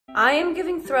I am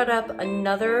giving ThredUP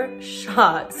another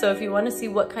shot, so if you want to see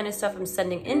what kind of stuff I'm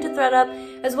sending into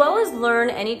ThredUP, as well as learn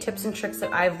any tips and tricks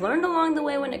that I've learned along the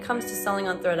way when it comes to selling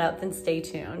on ThredUP, then stay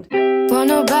tuned. Won't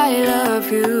nobody love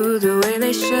you the way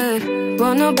they should.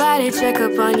 Won't nobody check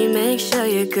up on you, make sure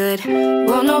you're good.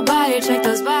 Won't nobody check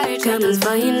those body buttons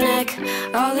for your neck.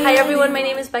 Hi everyone, my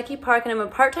name is Becky Park and I'm a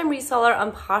part-time reseller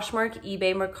on Poshmark,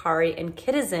 eBay, Mercari, and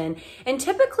Citizen. And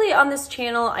typically on this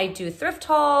channel, I do thrift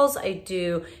hauls, I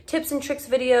do tips and tricks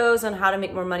videos on how to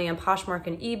make more money on Poshmark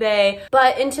and eBay.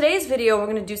 But in today's video, we're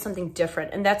gonna do something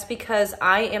different, and that's because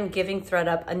I am giving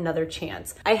ThredUP another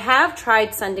chance. I have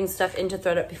tried sending stuff into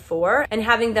ThredUP before and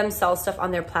having them sell stuff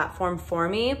on their platform for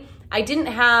me. I didn't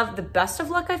have the best of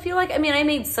luck, I feel like. I mean, I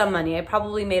made some money. I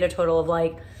probably made a total of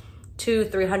like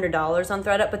 $200-300 on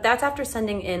ThredUP, but that's after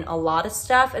sending in a lot of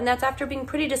stuff, and that's after being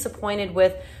pretty disappointed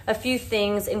with a few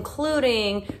things,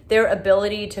 including their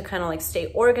ability to kind of like stay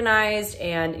organized.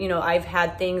 And you know, I've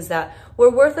had things that were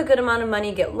worth a good amount of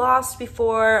money get lost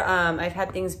before. I've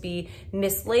had things be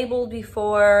mislabeled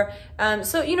before.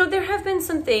 So, you know, there have been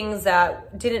some things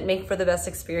that didn't make for the best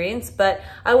experience, but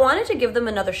I wanted to give them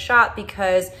another shot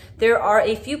because there are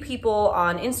a few people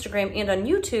on Instagram and on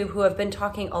YouTube who have been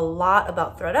talking a lot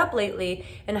about ThredUP lately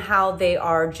and how they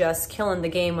are just killing the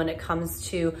game when it comes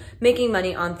to making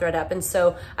money on ThredUP. And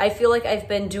so I feel like I've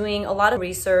been doing a lot of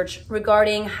research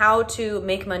regarding how to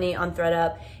make money on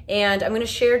ThredUP, and I'm gonna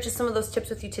share just some of those tips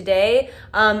with you today.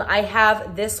 I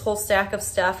have this whole stack of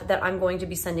stuff that I'm going to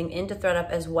be sending into ThredUP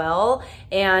as well.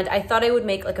 And I thought I would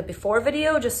make like a before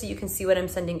video just so you can see what I'm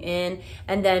sending in.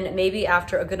 And then maybe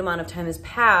after a good amount of time has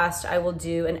passed, I will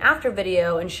do an after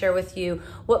video and share with you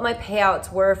what my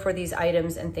payouts were for these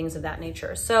items and things of that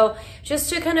nature. So just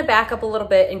to kind of back up a little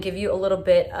bit and give you a little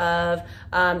bit of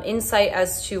insight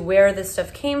as to where this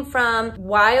stuff came from.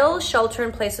 While shelter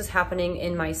in place was happening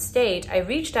in my state, I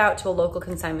reached out to a local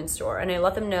consignment store and I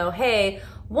let them know, hey,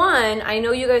 one, I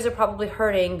know you guys are probably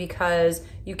hurting because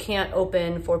you can't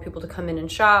open for people to come in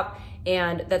and shop,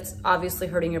 and that's obviously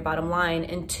hurting your bottom line.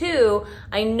 And two,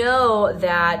 I know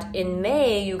that in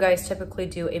May, you guys typically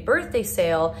do a birthday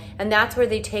sale, and that's where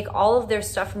they take all of their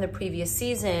stuff from the previous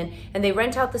season and they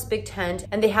rent out this big tent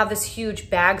and they have this huge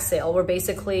bag sale where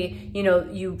basically, you know,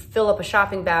 you fill up a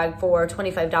shopping bag for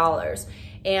 $25.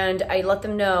 And I let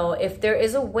them know if there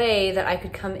is a way that I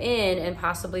could come in and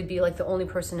possibly be like the only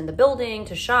person in the building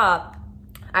to shop,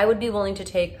 I would be willing to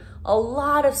take a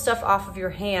lot of stuff off of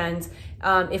your hands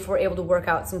if we're able to work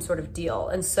out some sort of deal.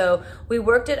 And so we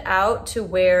worked it out to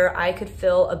where I could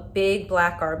fill a big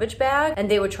black garbage bag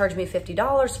and they would charge me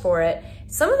 $50 for it.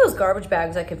 Some of those garbage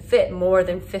bags I could fit more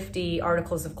than 50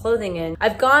 articles of clothing in.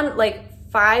 I've gone like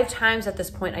 5 times at this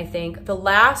point, I think. The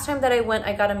last time that I went,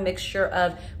 I got a mixture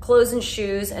of clothes and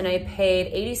shoes and I paid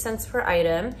 80 cents per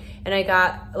item and I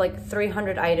got like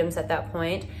 300 items at that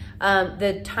point.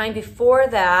 The time before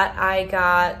that, I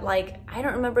got like, I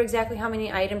don't remember exactly how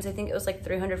many items. I think it was like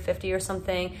 350 or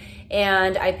something.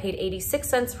 And I paid 86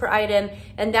 cents per item.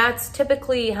 And that's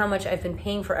typically how much I've been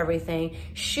paying for everything.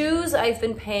 Shoes, I've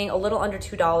been paying a little under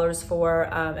 $2 for,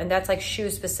 and that's like shoe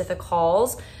specific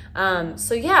hauls.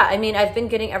 So yeah, I mean, I've been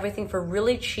getting everything for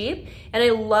really cheap, and I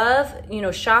love, you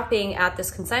know, shopping at this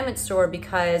consignment store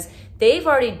because they've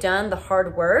already done the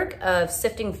hard work of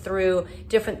sifting through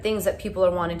different things that people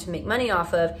are wanting to make money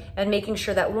off of and making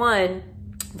sure that one,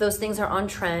 those things are on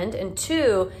trend, and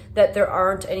two, that there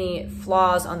aren't any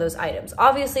flaws on those items.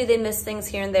 Obviously, they miss things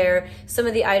here and there. Some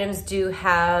of the items do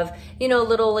have, you know,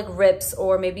 little like rips,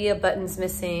 or maybe a button's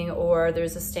missing, or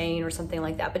there's a stain or something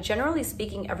like that. But generally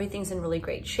speaking, everything's in really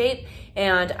great shape,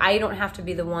 and I don't have to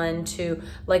be the one to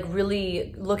like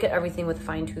really look at everything with a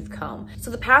fine-tooth comb.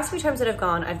 So the past few times that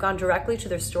I've gone directly to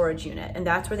their storage unit, and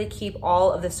that's where they keep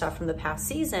all of the stuff from the past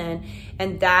season,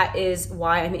 and that is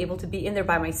why I'm able to be in there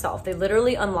by myself. They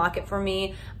literally unlock it for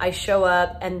me. I show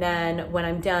up, and then when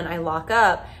I'm done, I lock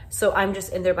up. So I'm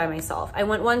just in there by myself. I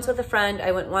went once with a friend,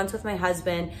 I went once with my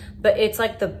husband, but it's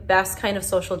like the best kind of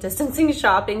social distancing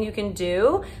shopping you can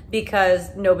do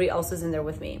because nobody else is in there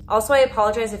with me. Also, I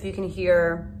apologize if you can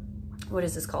hear, what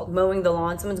is this called? Mowing the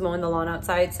lawn. Someone's mowing the lawn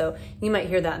outside, so you might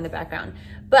hear that in the background.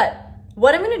 But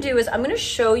what I'm gonna do is I'm gonna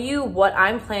show you what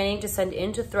I'm planning to send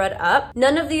into ThredUP.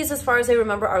 None of these, as far as I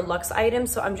remember, are luxe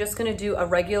items, so I'm just gonna do a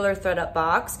regular ThredUP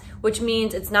box, which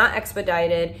means it's not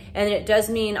expedited, and it does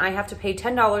mean I have to pay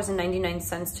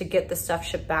 $10.99 to get the stuff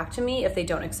shipped back to me if they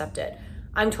don't accept it.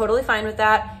 I'm totally fine with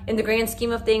that. In the grand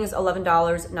scheme of things,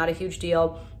 $11, not a huge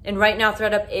deal. And right now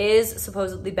ThredUP is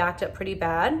supposedly backed up pretty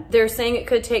bad. They're saying it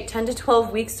could take 10 to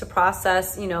 12 weeks to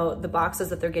process, you know, the boxes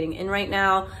that they're getting in right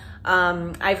now.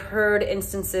 I've heard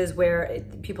instances where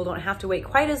people don't have to wait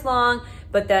quite as long,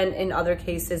 but then in other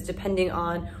cases, depending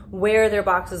on where their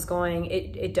box is going,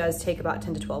 it does take about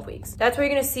 10 to 12 weeks. That's where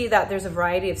you're gonna see that there's a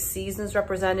variety of seasons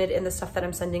represented in the stuff that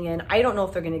I'm sending in. I don't know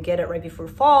if they're gonna get it right before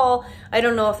fall. I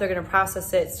don't know if they're gonna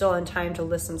process it still in time to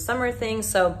list some summer things.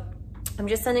 So I'm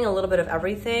just sending a little bit of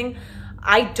everything.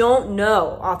 I don't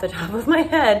know off the top of my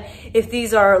head if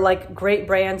these are like great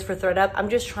brands for ThredUP. I'm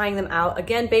just trying them out,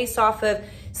 again, based off of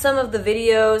some of the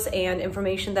videos and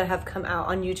information that have come out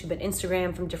on YouTube and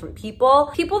Instagram from different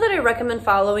people. People that I recommend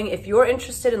following if you're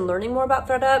interested in learning more about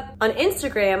ThredUP. On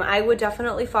Instagram, I would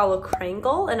definitely follow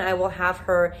Krangle, and I will have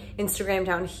her Instagram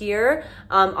down here.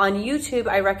 On YouTube,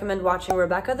 I recommend watching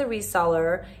Rebecca the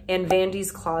Reseller and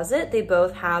Vandy's Closet. They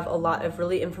both have a lot of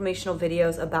really informational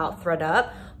videos about ThredUP.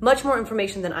 Much more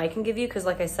information than I can give you because,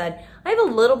 like I said, I have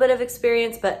a little bit of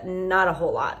experience, but not a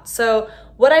whole lot. So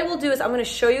what I will do is I'm gonna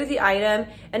show you the item,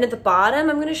 and at the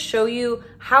bottom, I'm gonna show you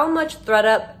how much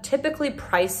ThredUP typically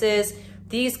prices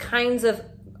these kinds of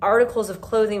articles of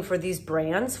clothing for these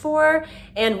brands for.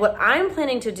 And what I'm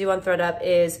planning to do on ThredUP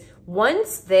is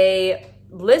once they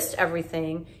list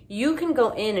everything, you can go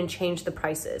in and change the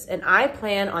prices. And I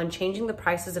plan on changing the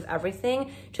prices of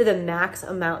everything to the max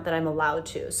amount that I'm allowed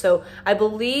to. So I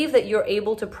believe that you're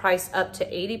able to price up to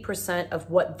 80% of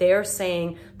what they're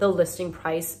saying the listing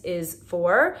price is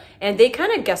for. And they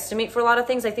kind of guesstimate for a lot of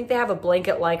things. I think they have a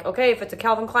blanket like, okay, if it's a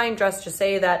Calvin Klein dress, just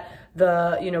say that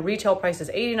the retail price is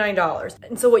 $89.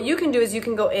 And so what you can do is you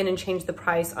can go in and change the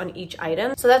price on each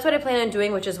item. So that's what I plan on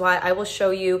doing, which is why I will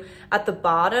show you at the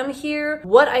bottom here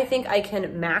what I think I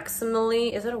can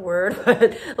maximally, is that a word?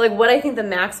 But like what I think the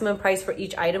maximum price for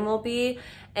each item will be,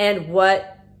 and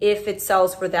what, if it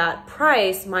sells for that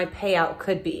price, my payout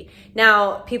could be.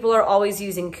 Now, people are always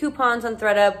using coupons on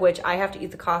ThredUP, which I have to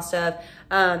eat the cost of.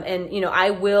 And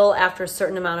I will, after a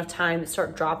certain amount of time,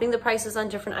 start dropping the prices on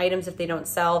different items if they don't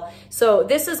sell. So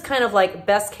this is kind of like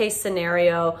best case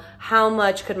scenario. How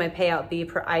much could my payout be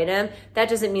per item? That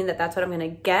doesn't mean that that's what I'm gonna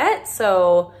get.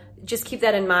 So just keep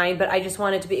that in mind, but I just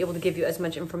wanted to be able to give you as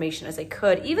much information as I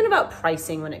could, even about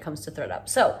pricing when it comes to ThredUP.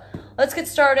 So let's get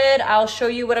started. I'll show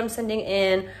you what I'm sending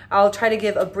in. I'll try to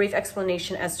give a brief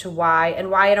explanation as to why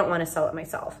and why I don't want to sell it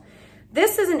myself.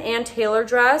 This is an Ann Taylor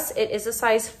dress. It is a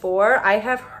size 4. I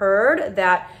have heard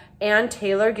that Ann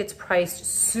Taylor gets priced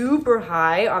super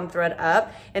high on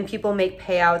ThredUP and people make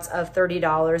payouts of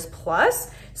 $30 plus.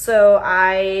 So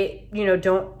I,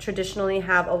 don't traditionally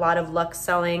have a lot of luck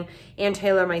selling Ann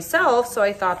Taylor myself, so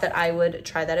I thought that I would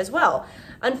try that as well.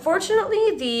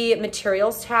 Unfortunately, the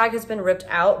materials tag has been ripped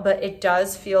out, but it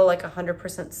does feel like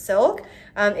 100% silk.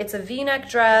 It's a V-neck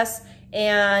dress,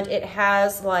 and it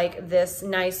has like this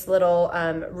nice little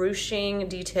ruching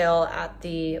detail at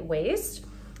the waist.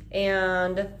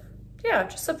 And yeah,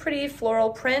 just a pretty floral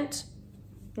print.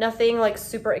 Nothing like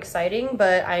super exciting,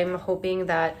 but I'm hoping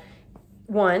that,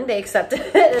 one, they accept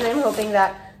it, and I'm hoping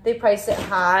that they price it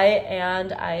high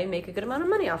and I make a good amount of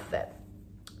money off of it.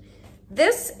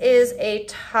 This is a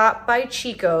top by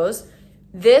Chico's.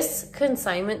 This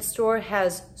consignment store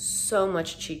has so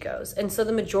much Chico's, and so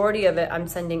the majority of it I'm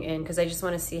sending in because I just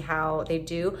want to see how they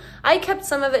do. I kept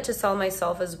some of it to sell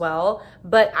myself as well,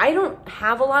 but I don't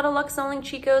have a lot of luck selling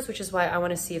Chico's, which is why I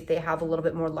want to see if they have a little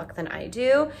bit more luck than I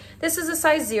do. This is a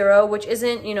size 0, which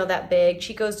isn't, that big.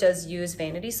 Chico's does use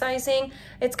vanity sizing.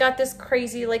 It's got this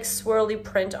crazy like swirly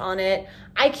print on it.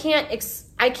 I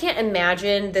can't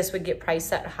imagine this would get priced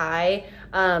that high.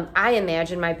 I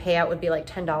imagine my payout would be like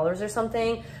 $10 or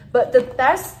something. But the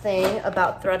best thing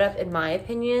about ThredUP, in my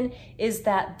opinion, is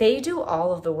that they do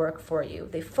all of the work for you.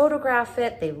 They photograph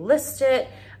it, they list it,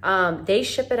 they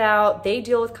ship it out, they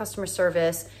deal with customer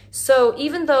service. So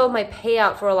even though my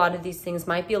payout for a lot of these things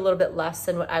might be a little bit less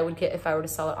than what I would get if I were to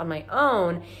sell it on my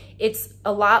own, it's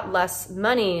a lot less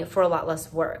money for a lot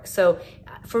less work. So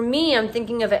for me, I'm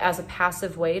thinking of it as a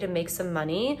passive way to make some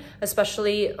money,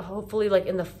 especially hopefully like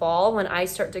in the fall when I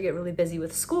start to get really busy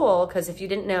with school. Because if you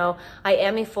didn't know, I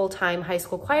am a full-time high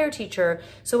school choir teacher.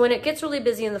 So when it gets really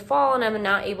busy in the fall and I'm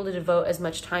not able to devote as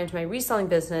much time to my reselling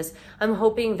business, I'm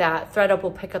hoping that ThredUP will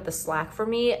pick up the slack for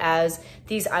me as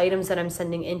these items that I'm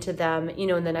sending into them,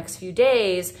 in the next few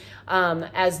days,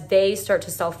 as they start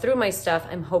to sell through my stuff,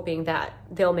 I'm hoping that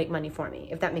they'll make money for me,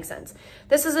 if that makes sense.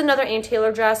 This is another Ann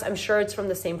Taylor dress. I'm sure it's from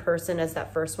the same person as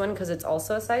that first one because it's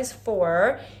also a size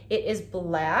 4. It is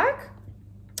black.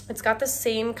 It's got the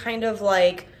same kind of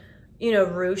like,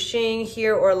 ruching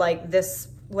here, or like this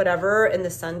whatever in the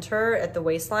center at the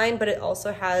waistline, but it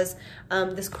also has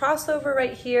this crossover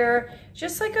right here.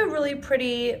 Just like a really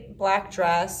pretty black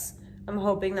dress. I'm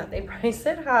hoping that they price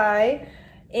it high.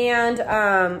 And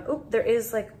there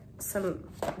is like some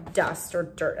dust or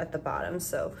dirt at the bottom.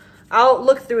 So I'll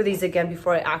look through these again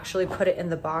before I actually put it in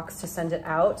the box to send it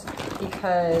out,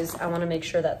 because I want to make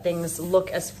sure that things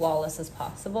look as flawless as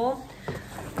possible.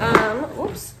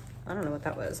 Oops, I don't know what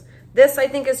that was. This I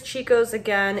think is Chico's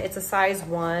again. It's a size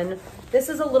 1. This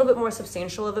is a little bit more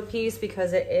substantial of a piece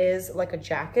because it is like a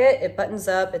jacket. It buttons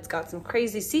up. It's got some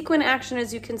crazy sequin action,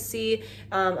 as you can see,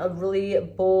 a really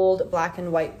bold black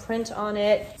and white print on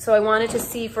it. So I wanted to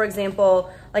see, for example,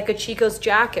 like a Chico's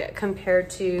jacket compared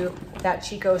to that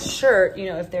Chico's shirt, you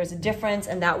know, if there's a difference,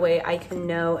 and that way I can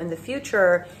know in the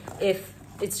future if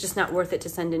it's just not worth it to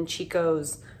send in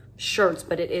Chico's shirts,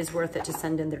 but it is worth it to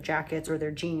send in their jackets or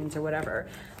their jeans or whatever.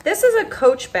 This is a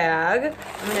Coach bag.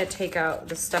 I'm gonna take out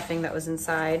the stuffing that was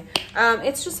inside.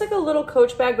 It's just like a little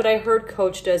Coach bag, but I heard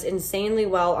Coach does insanely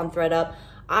well on ThredUp.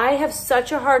 I have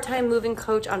such a hard time moving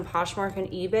Coach on Poshmark and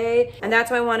eBay, and that's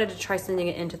why I wanted to try sending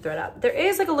it into ThredUp. There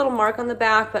is like a little mark on the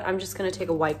back, but I'm just gonna take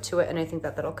a wipe to it, and I think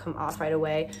that that'll come off right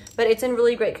away. But it's in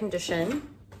really great condition.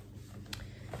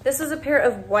 This is a pair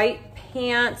of white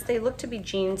pants. They look to be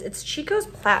jeans. It's Chico's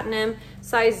Platinum,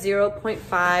 size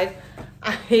 0.5.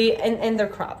 And they're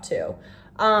cropped too.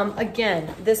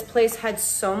 Again, this place had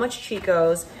so much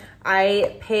Chico's.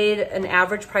 I paid an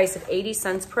average price of 80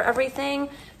 cents per everything.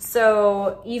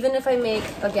 So even if I make,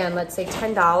 again, let's say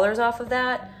 $10 off of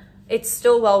that, it's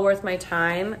still well worth my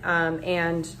time.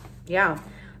 And yeah.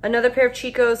 Another pair of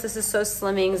Chico's. This is So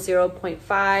Slimming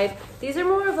 0.5. These are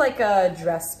more of like a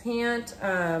dress pant.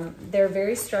 They're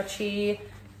very stretchy.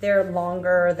 They're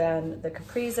longer than the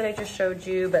capris that I just showed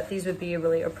you, but these would be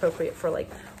really appropriate for like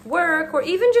work or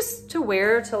even just to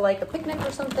wear to like a picnic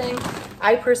or something.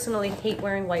 I personally hate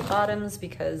wearing white bottoms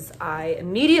because I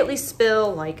immediately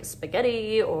spill like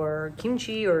spaghetti or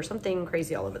kimchi or something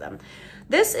crazy all over them.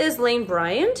 This is Lane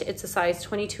Bryant. It's a size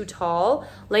 22 tall.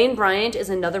 Lane Bryant is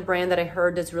another brand that I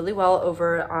heard does really well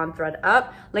over on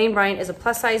ThredUp. Lane Bryant is a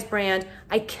plus size brand.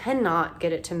 I cannot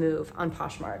get it to move on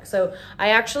Poshmark. So I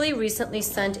actually recently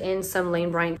sent in some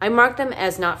Lane Bryant. I marked them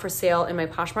as not for sale in my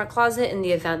Poshmark closet in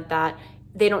the event that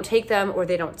they don't take them or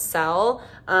they don't sell.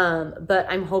 But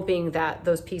I'm hoping that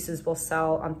those pieces will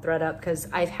sell on ThredUp because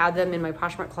I've had them in my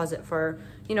Poshmark closet for,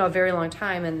 you know, a very long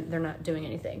time and they're not doing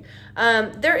anything.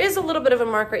 There is a little bit of a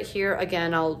mark right here.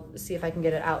 Again, I'll see if I can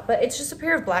get it out, but it's just a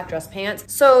pair of black dress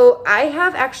pants. So I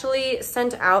have actually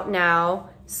sent out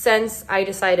now, since I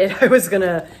decided I was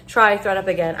gonna try ThredUp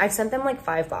again, I've sent them like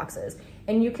 5 boxes.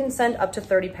 And you can send up to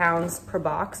 30 pounds per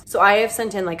box. So I have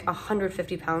sent in like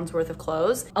 150 pounds worth of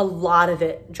clothes, a lot of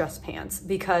it dress pants,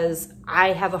 because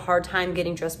I have a hard time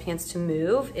getting dress pants to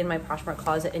move in my Poshmark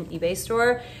closet and eBay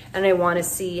store. And I wanna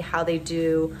see how they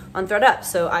do on ThredUp.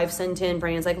 So I've sent in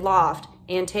brands like Loft,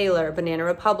 Ann Taylor, Banana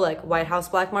Republic, White House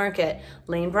Black Market,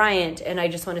 Lane Bryant, and I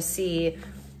just wanna see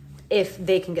if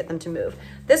they can get them to move.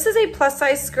 This is a plus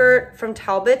size skirt from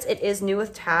Talbot's. It is new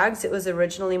with tags. It was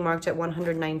originally marked at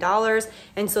 $109.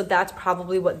 And so that's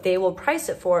probably what they will price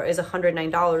it for, is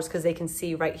 $109, because they can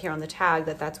see right here on the tag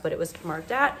that that's what it was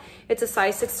marked at. It's a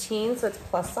size 16, so it's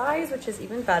plus size, which is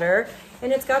even better.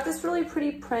 And it's got this really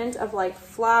pretty print of like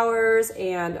flowers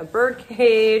and a bird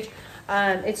cage.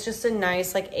 It's just a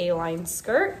nice like A-line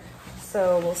skirt.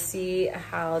 So we'll see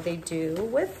how they do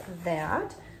with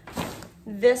that.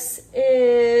 This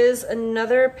is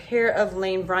another pair of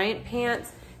Lane Bryant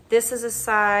pants. This is a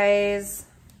size,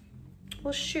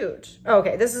 well shoot.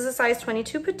 Okay, this is a size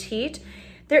 22 petite.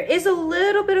 There is a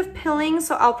little bit of pilling,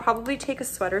 so I'll probably take a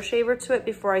sweater shaver to it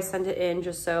before I send it in,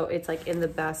 just so it's like in the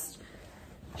best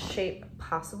shape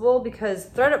possible, because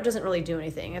ThredUp doesn't really do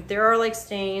anything. If there are like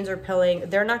stains or pilling,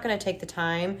 they're not gonna take the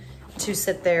time to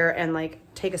sit there and like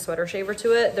take a sweater shaver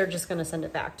to it. They're just gonna send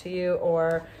it back to you,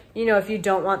 or you know, if you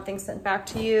don't want things sent back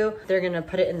to you, they're gonna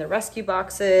put it in the rescue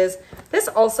boxes. This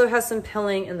also has some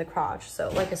pilling in the crotch. So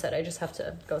like I said, I just have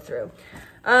to go through.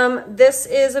 This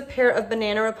is a pair of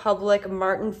Banana Republic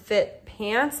Martin Fit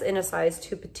pants in a size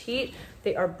 2 petite.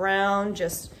 They are brown,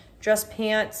 just dress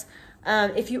pants.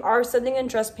 If you are sending in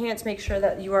dress pants, make sure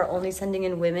that you are only sending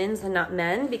in women's and not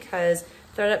men, because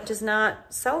ThredUp does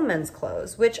not sell men's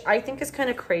clothes, which I think is kind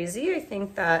of crazy. I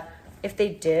think that if they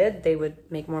did, they would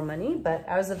make more money, but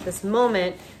as of this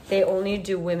moment, they only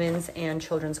do women's and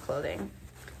children's clothing.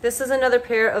 This is another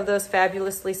pair of those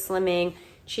fabulously slimming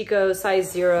Chico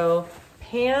size 0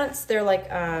 pants. They're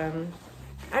like, I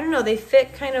don't know, they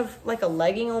fit kind of like a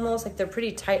legging almost, like they're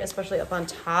pretty tight, especially up on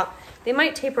top. They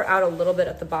might taper out a little bit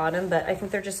at the bottom, but I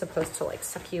think they're just supposed to like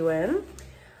suck you in.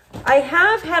 I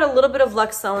have had a little bit of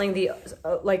luck selling the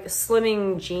like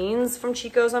slimming jeans from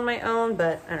Chico's on my own,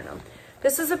 but I don't know.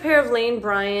 This is a pair of Lane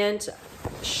Bryant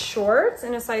shorts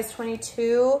in a size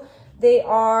 22. They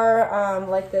are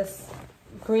like this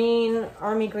green,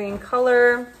 army green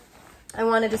color. I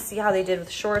wanted to see how they did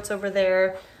with shorts over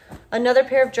there. Another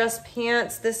pair of dress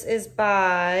pants. This is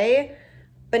by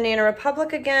Banana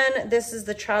Republic again. This is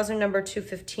the trouser number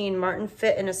 215 Martin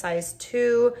Fit in a size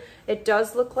 2. It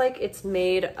does look like it's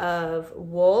made of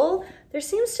wool. There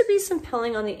seems to be some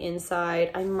pilling on the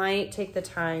inside. I might take the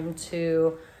time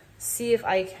to see if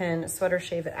I can sweater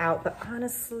shave it out, but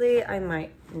honestly, I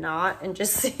might not and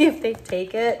just see if they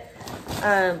take it.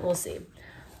 We'll see.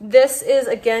 This is,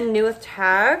 again, new with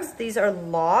tags. These are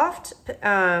Loft.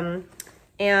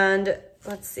 And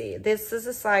let's see, this is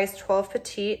a size 12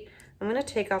 petite. I'm gonna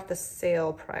take off the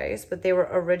sale price, but they were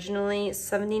originally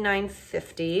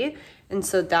 $79.50. And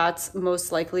so that's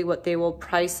most likely what they will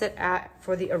price it at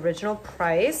for the original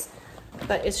price.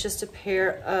 But it's just a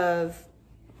pair of,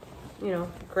 you know,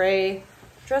 gray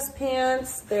dress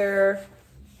pants. They're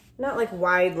not like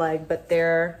wide leg, but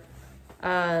they're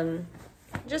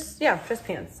just, yeah, dress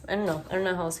pants. I don't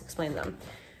know how else to explain them.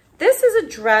 This is a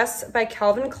dress by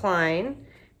Calvin Klein,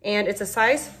 and it's a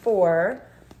size 4.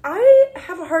 I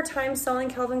have a hard time selling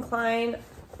Calvin Klein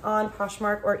on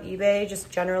Poshmark or eBay,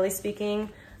 just generally speaking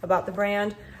about the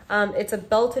brand. It's a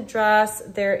belted dress.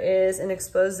 There is an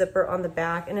exposed zipper on the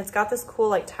back, and it's got this cool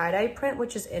like tie-dye print,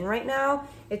 which is in right now.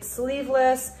 It's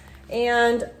sleeveless,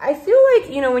 and I feel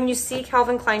like, you know, when you see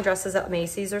Calvin Klein dresses at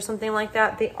Macy's or something like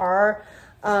that, they are,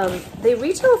 they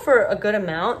retail for a good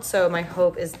amount. So my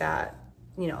hope is that,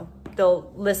 you know,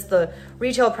 they'll list the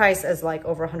retail price as like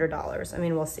over $100. I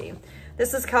mean, we'll see.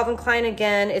 This is Calvin Klein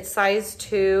again. It's size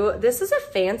 2. This is a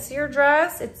fancier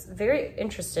dress. It's very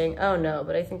interesting. Oh no,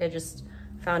 but I think I just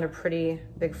found a pretty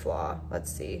big flaw.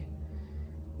 Let's see.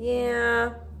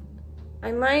 Yeah,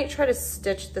 I might try to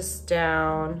stitch this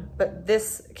down, but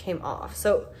this came off.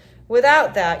 So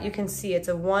without that, you can see it's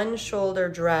a one shoulder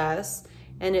dress,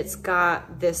 and it's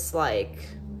got this like,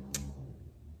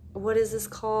 what is this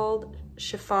called?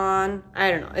 Chiffon? I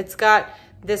don't know. It's got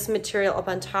this material up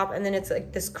on top, and then it's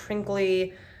like this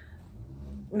crinkly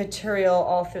material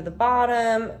all through the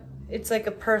bottom. It's like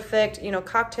a perfect, you know,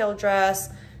 cocktail dress,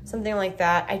 something like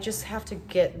that. I just have to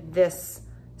get this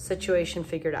situation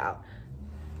figured out.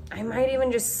 I might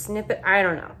even just snip it. I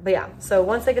don't know. But yeah, so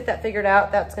once I get that figured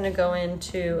out, that's going to go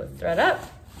into ThredUP.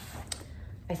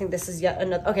 I think this is yet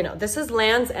another. Okay, no, this is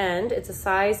Land's End. It's a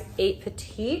size 8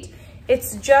 petite.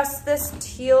 It's just this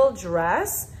teal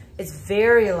dress. It's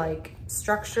very like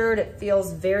structured. It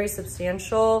feels very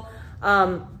substantial.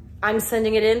 I'm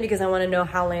sending it in because I want to know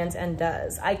how Land's End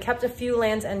does. I kept a few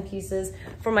Land's End pieces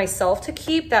for myself to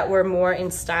keep that were more in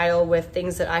style with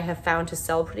things that I have found to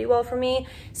sell pretty well for me.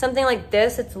 Something like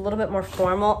this, it's a little bit more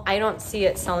formal. I don't see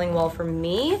it selling well for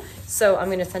me, so I'm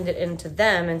going to send it in to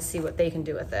them and see what they can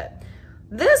do with it.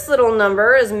 This little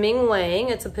number is Ming Wang.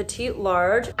 It's a petite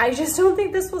large. I just don't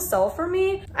think this will sell for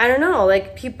me. I don't know,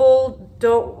 like people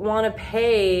don't want to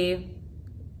pay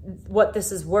what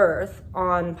this is worth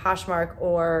on Poshmark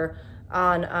or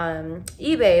on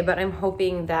eBay, but I'm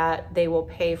hoping that they will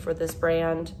pay for this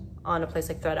brand on a place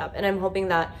like ThredUP. And I'm hoping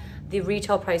that the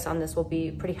retail price on this will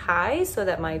be pretty high so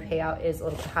that my payout is a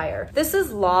little bit higher. This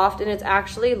is Loft, and it's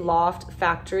actually Loft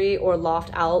Factory or Loft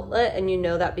Outlet, and you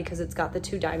know that because it's got the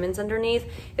 2 diamonds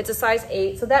underneath. It's a size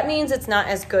 8, so that means it's not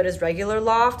as good as regular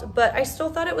Loft, but I still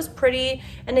thought it was pretty.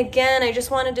 And again, I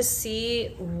just wanted to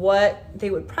see what they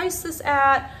would price this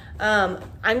at.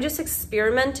 I'm just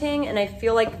experimenting, and I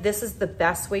feel like this is the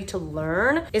best way to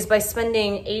learn is by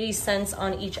spending 80 cents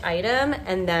on each item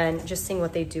and then just seeing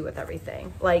what they do with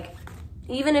everything. Like,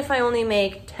 even if I only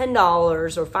make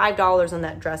 $10 or $5 on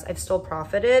that dress, I've still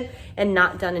profited and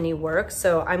not done any work,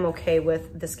 so I'm okay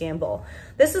with this gamble.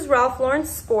 This is Ralph Lauren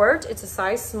Sport. It's a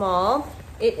size small.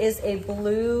 It is a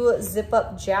blue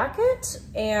zip-up jacket,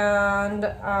 and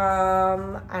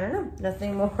I don't know,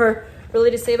 nothing more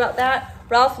really to say about that.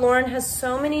 Ralph Lauren has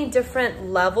so many different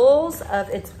levels of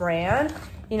its brand.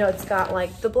 You know, it's got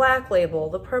like the black label,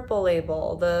 the purple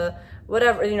label, the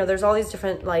whatever, you know, there's all these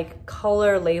different like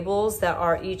color labels that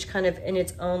are each kind of in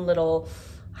its own little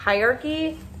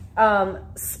hierarchy.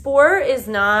 Sport is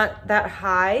not that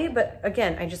high, but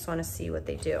again, I just want to see what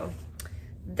they do.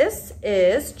 This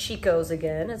is Chico's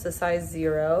again. It's a size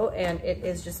 0, and it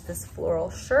is just this floral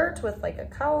shirt with like a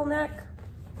cowl neck.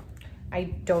 I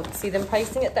don't see them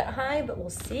pricing it that high, but we'll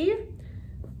see.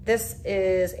 This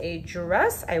is a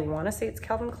dress. I want to say it's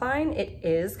Calvin Klein. It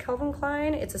is Calvin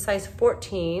Klein. It's a size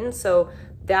 14, so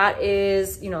that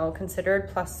is, you know, considered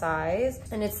plus size.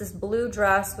 And it's this blue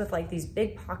dress with like these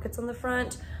big pockets on the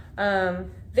front.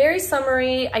 Very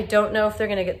summery. I don't know if they're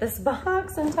gonna get this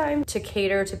box in time to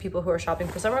cater to people who are shopping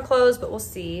for summer clothes, but we'll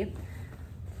see.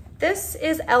 This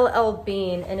is LL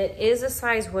Bean, and it is a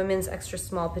size women's extra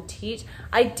small petite.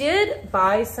 I did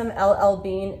buy some LL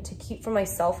Bean to keep for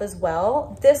myself as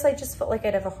well. This, I just felt like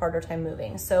I'd have a harder time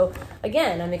moving. So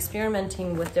again, I'm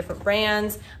experimenting with different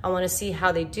brands. I wanna see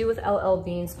how they do with LL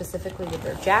Bean, specifically with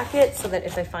their jackets, so that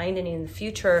if I find any in the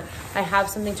future, I have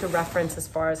something to reference as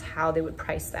far as how they would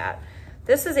price that.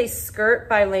 This is a skirt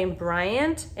by Lane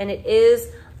Bryant, and it is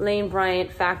Lane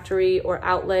Bryant factory or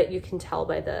outlet. You can tell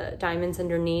by the diamonds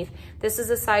underneath. This is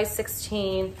a size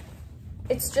 16.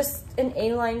 It's just an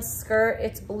A-line skirt.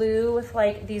 It's blue with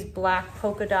like these black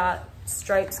polka dot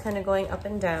stripes kind of going up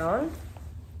and down.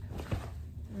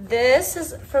 This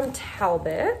is from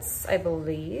Talbot's, I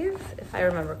believe, if I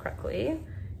remember correctly.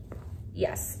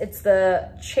 Yes, it's the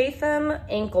Chatham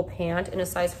ankle pant in a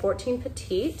size 14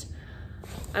 petite.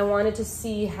 I wanted to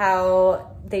see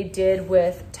how they did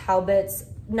with Talbot's,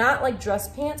 not like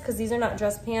dress pants, because these are not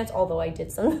dress pants, although I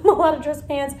did send them a lot of dress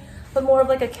pants, but more of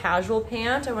like a casual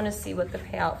pant. I want to see what the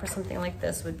payout for something like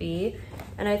this would be.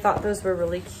 And I thought those were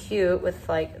really cute with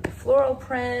like the floral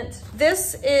print.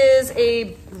 This is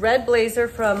a red blazer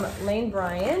from Lane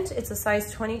Bryant. It's a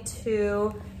size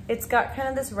 22. It's got kind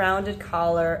of this rounded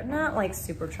collar, not like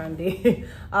super trendy.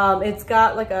 It's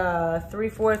got like a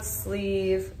 3/4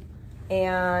 sleeve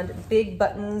and big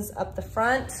buttons up the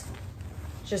front.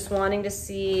 Just wanting to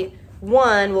see,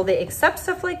 one, will they accept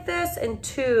stuff like this? And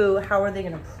two, how are they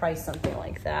gonna price something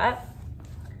like that?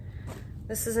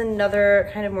 This is another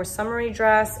kind of more summery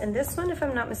dress. And this one, if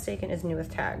I'm not mistaken, is new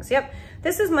with tags. Yep,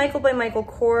 this is Michael by Michael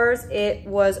Kors. It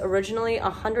was originally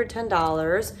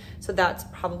 $110. So that's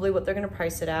probably what they're gonna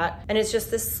price it at. And it's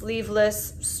just this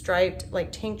sleeveless striped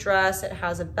like tank dress. It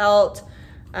has a belt,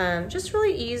 just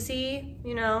really easy,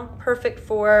 you know, perfect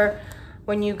for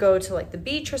when you go to like the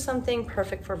beach or something,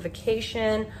 perfect for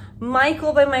vacation.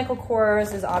 Michael by Michael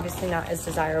Kors is obviously not as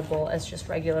desirable as just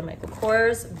regular Michael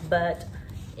Kors, but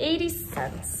 80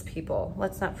 cents, people.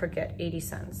 Let's not forget 80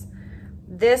 cents.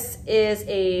 This is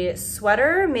a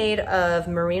sweater made of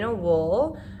merino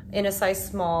wool in a size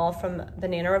small from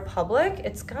Banana Republic.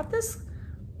 It's got this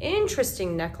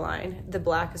interesting neckline. The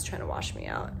black is trying to wash me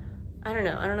out. I don't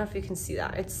know if you can see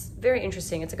that. It's very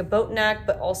interesting. It's like a boat neck,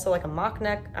 but also like a mock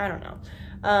neck. I don't know.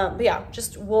 But yeah,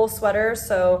 just wool sweater.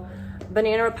 So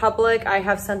Banana Republic, I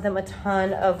have sent them a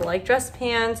ton of like dress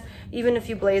pants, even a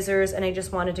few blazers, and I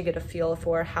just wanted to get a feel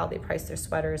for how they price their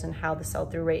sweaters and how the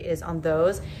sell-through rate is on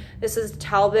those. This is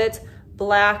Talbot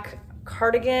black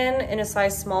cardigan in a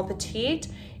size small petite.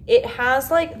 It has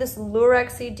like this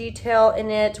lurexy detail in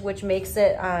it, which makes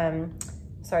it,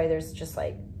 sorry, there's just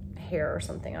like hair or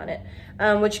something on it,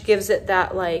 which gives it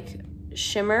that like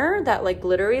shimmer, that like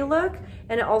glittery look.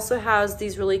 And it also has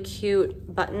these really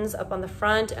cute buttons up on the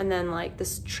front and then like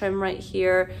this trim right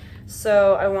here.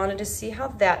 So I wanted to see how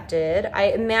that did. I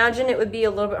imagine it would be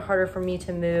a little bit harder for me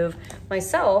to move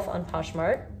myself on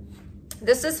Poshmark.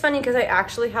 This is funny because I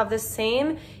actually have the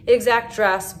same exact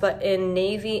dress, but in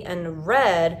navy and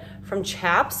red from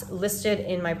Chaps listed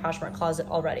in my Poshmark closet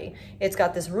already. It's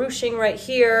got this ruching right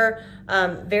here,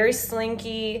 very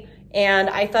slinky, and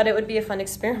I thought it would be a fun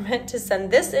experiment to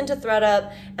send this into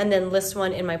ThredUP and then list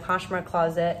one in my Poshmark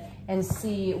closet and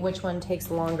see which one takes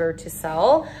longer to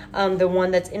sell. The one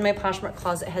that's in my Poshmark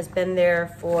closet has been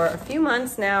there for a few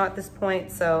months now at this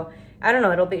point, so I don't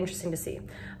know, it'll be interesting to see.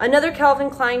 Another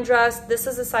Calvin Klein dress. This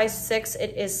is a size 6.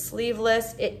 It is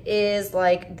sleeveless. It is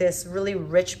like this really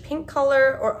rich pink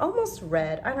color or almost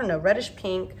red. I don't know, reddish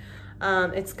pink.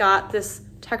 It's got this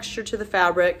texture to the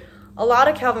fabric. A lot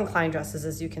of Calvin Klein dresses,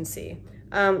 as you can see.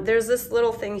 There's this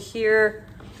little thing here.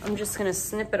 I'm just gonna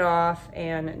snip it off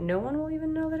and no one will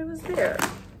even know that it was there.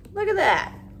 Look at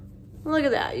that. Look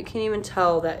at that. You can't even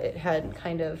tell that it had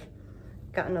kind of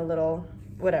gotten a little,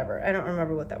 whatever. I don't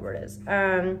remember what that word is.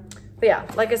 But yeah,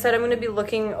 like I said, I'm gonna be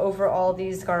looking over all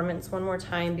these garments one more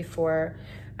time before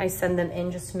I send them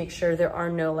in, just to make sure there are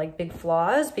no like big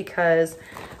flaws, because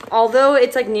although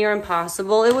it's like near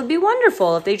impossible, it would be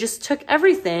wonderful if they just took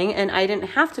everything and I didn't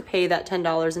have to pay that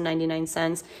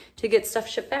 $10.99 to get stuff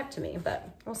shipped back to me, but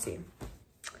we'll see.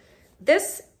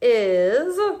 This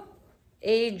is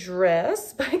a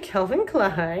dress by Calvin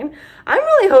Klein. I'm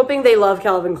really hoping they love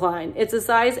Calvin Klein. It's a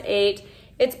size 8.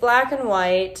 It's black and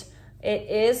white. It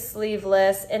is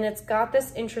sleeveless, and it's got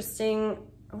this interesting,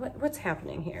 what's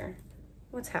happening here?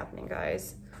 What's happening,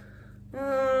 guys?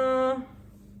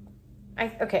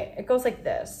 okay, it goes like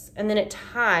this, and then it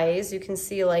ties. You can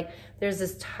see like there's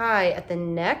this tie at the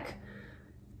neck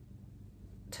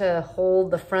to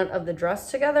hold the front of the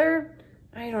dress together.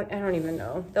 I don't even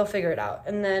know. They'll figure it out.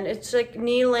 And then it's like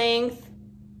knee length.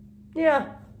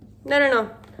 Yeah,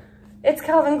 no. It's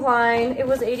Calvin Klein. It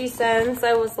was 80 cents.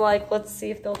 I was like, let's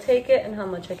see if they'll take it and how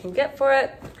much I can get for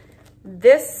it.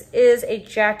 This is a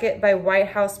jacket by White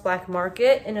House Black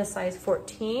Market in a size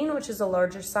 14, which is a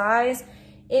larger size.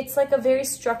 It's like a very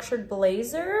structured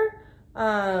blazer.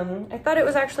 I thought it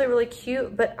was actually really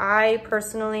cute, but I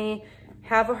personally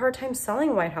have a hard time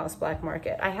selling White House Black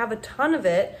Market. I have a ton of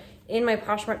it in my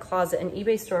Poshmark closet and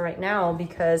eBay store right now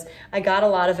because I got a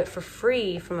lot of it for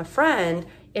free from a friend.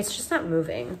 It's just not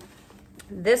moving.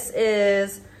 This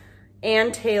is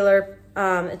Ann Taylor.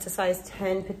 It's a size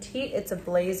 10 petite. It's a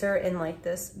blazer in like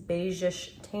this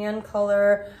beigeish tan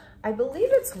color. I believe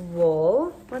it's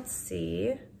wool. Let's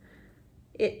see.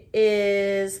 It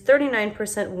is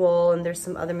 39% wool, and there's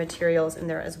some other materials in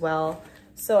there as well.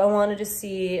 So I wanted to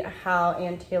see how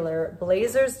Ann Taylor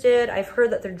blazers did. I've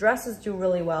heard that their dresses do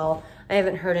really well. I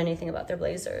haven't heard anything about their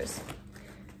blazers.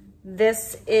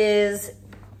 This is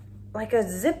like a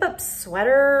zip-up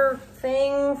sweater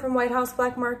thing from White House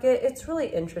Black Market. It's really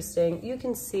interesting. You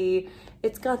can see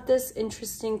it's got this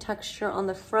interesting texture on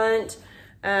the front.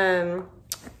 The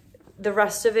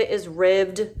rest of it is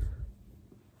ribbed.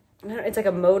 It's like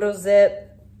a moto zip.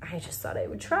 I just thought I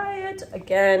would try it.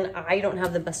 Again, I don't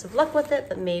have the best of luck with it,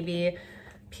 but maybe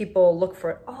people look for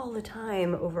it all the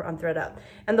time over on ThredUP.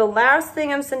 And the last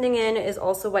thing I'm sending in is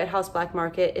also White House Black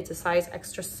Market. It's a size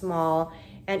extra small,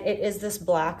 and it is this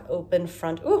black open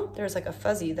front. Ooh, there's like a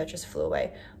fuzzy that just flew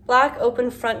away. Black open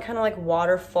front, kind of like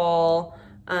waterfall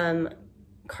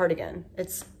cardigan.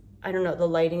 It's, I don't know, the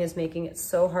lighting is making it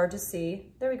so hard to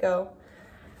see. There we go.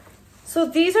 So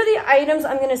these are the items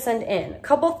I'm gonna send in. A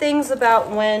couple things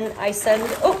about when I send,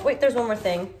 oh wait, there's one more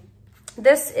thing.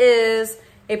 This is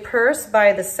a purse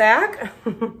by The Sack.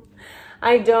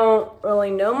 I don't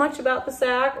really know much about The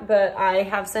Sack, but I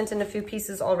have sent in a few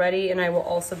pieces already, and I will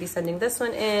also be sending this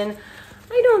one in.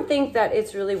 I don't think that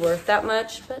it's really worth that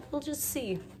much, but we'll just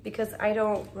see, because I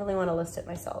don't really wanna list it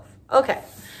myself. Okay.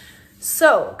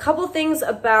 So, a couple things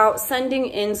about sending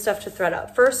in stuff to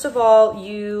ThredUP. First of all,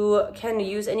 you can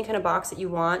use any kind of box that you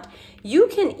want. You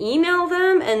can email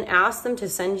them and ask them to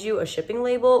send you a shipping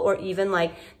label, or even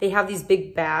like they have these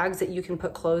big bags that you can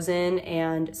put clothes in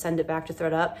and send it back to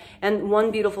ThredUP. And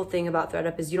one beautiful thing about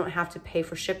ThredUP is you don't have to pay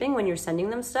for shipping when you're sending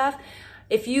them stuff.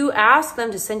 If you ask them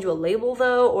to send you a label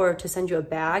though, or to send you a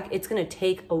bag, it's gonna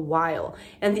take a while.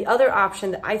 And the other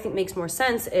option that I think makes more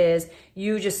sense is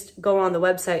you just go on the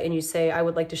website and you say, I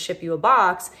would like to ship you a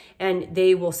box, and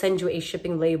they will send you a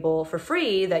shipping label for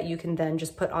free that you can then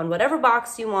just put on whatever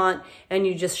box you want, and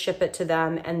you just ship it to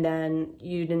them, and then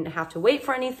you didn't have to wait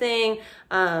for anything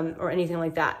or anything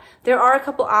like that. There are a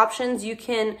couple options. You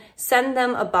can send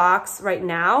them a box right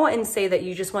now and say that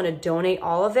you just wanna donate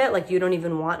all of it, like you don't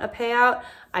even want a payout.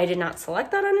 I did not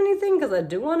select that on anything because I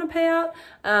do want to pay out.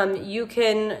 You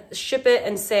can ship it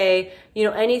and say, you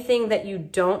know, anything that you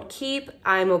don't keep,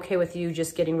 I'm okay with you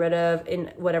just getting rid of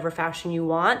in whatever fashion you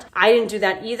want. I didn't do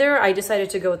that either. I decided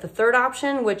to go with the third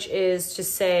option, which is to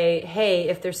say, hey,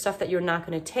 if there's stuff that you're not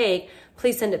going to take,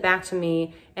 please send it back to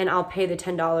me, and I'll pay the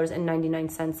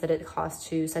 $10.99 that it costs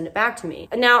to send it back to me.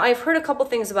 Now, I've heard a couple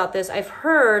things about this. I've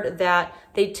heard that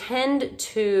they tend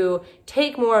to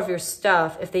take more of your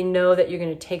stuff if they know that you're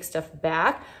gonna take stuff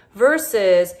back,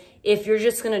 versus if you're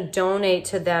just gonna donate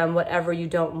to them whatever you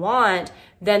don't want,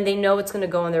 then they know it's gonna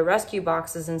go in their rescue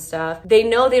boxes and stuff. They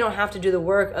know they don't have to do the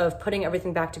work of putting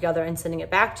everything back together and sending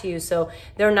it back to you, so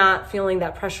they're not feeling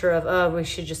that pressure of, oh, we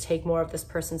should just take more of this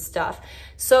person's stuff.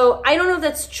 So I don't know if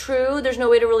that's true. There's no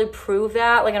way to really prove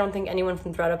that. Like, I don't think anyone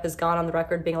from ThredUP has gone on the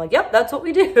record being like, yep, that's what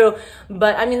we do.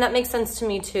 But I mean, that makes sense to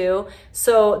me too.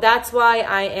 So that's why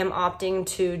I am opting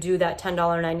to do that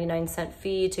 $10.99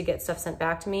 fee to get stuff sent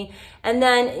back to me. And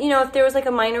then, you know, if there was like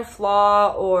a minor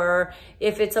flaw, or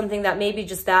if it's something that maybe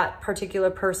just that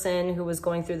particular person who was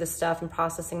going through this stuff and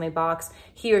processing my box,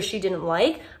 he or she didn't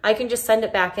like, I can just send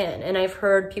it back in. And I've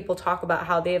heard people talk about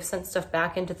how they have sent stuff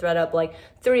back into ThredUP like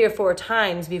 3 or 4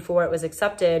 times before it was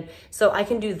accepted. So I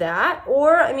can do that.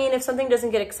 Or, I mean, if something doesn't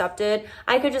get accepted,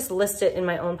 I could just list it in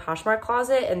my own Poshmark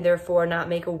closet and therefore not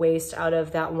make a waste out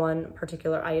of that one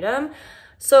particular item.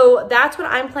 So that's what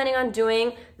I'm planning on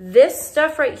doing. This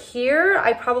stuff right here,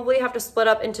 I probably have to split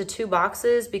up into 2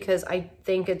 boxes because I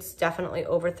think it's definitely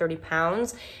over 30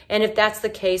 pounds. And if that's the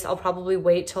case, I'll probably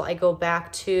wait till I go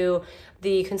back to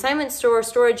the consignment store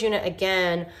storage unit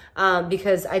again,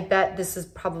 because I bet this is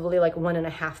probably like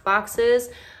 1.5 boxes.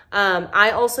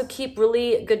 I also keep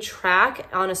really good track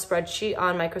on a spreadsheet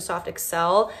on Microsoft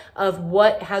Excel of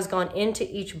what has gone into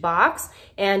each box,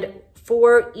 and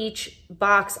for each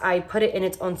box, I put it in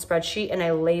its own spreadsheet and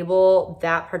I label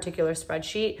that particular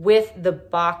spreadsheet with the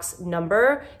box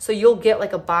number. So you'll get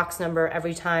like a box number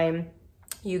every time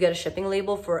you get a shipping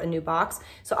label for a new box.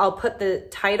 So I'll put the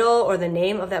title or the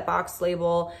name of that box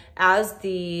label as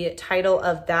the title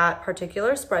of that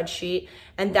particular spreadsheet.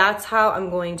 And that's how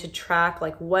I'm going to track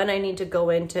like when I need to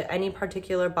go into any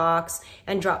particular box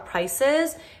and drop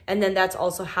prices. And then that's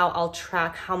also how I'll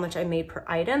track how much I made per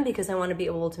item, because I want to be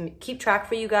able to keep track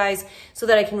for you guys so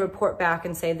that I can report back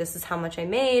and say, this is how much I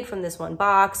made from this one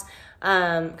box.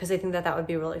 Because I think that that would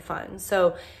be really fun.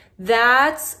 So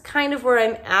that's kind of where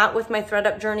I'm at with my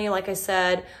ThredUP journey. Like I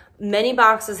said, many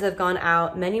boxes have gone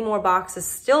out, many more boxes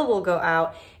still will go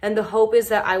out. And the hope is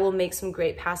that I will make some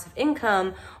great passive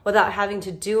income without having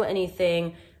to do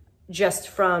anything just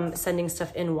from sending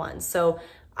stuff in once. So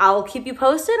I'll keep you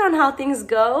posted on how things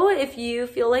go. If you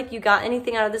feel like you got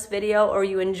anything out of this video or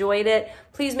you enjoyed it,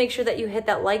 please make sure that you hit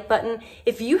that like button.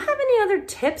 If you have any other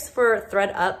tips for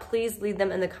ThredUP, please leave them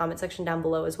in the comment section down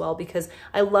below as well, because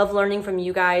I love learning from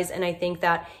you guys. And I think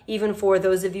that even for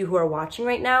those of you who are watching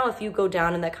right now, if you go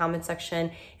down in that comment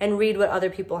section and read what other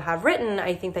people have written,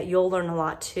 I think that you'll learn a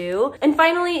lot too. And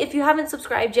finally, if you haven't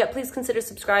subscribed yet, please consider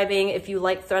subscribing if you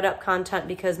like ThredUP content,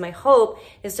 because my hope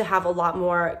is to have a lot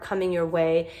more coming your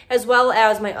way, as well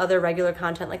as my other regular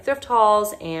content like thrift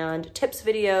hauls and tips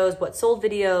videos, what sold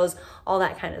videos, all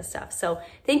that kind of stuff. So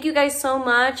thank you guys so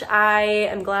much. I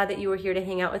am glad that you were here to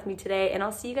hang out with me today, and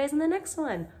I'll see you guys in the next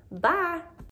one. Bye.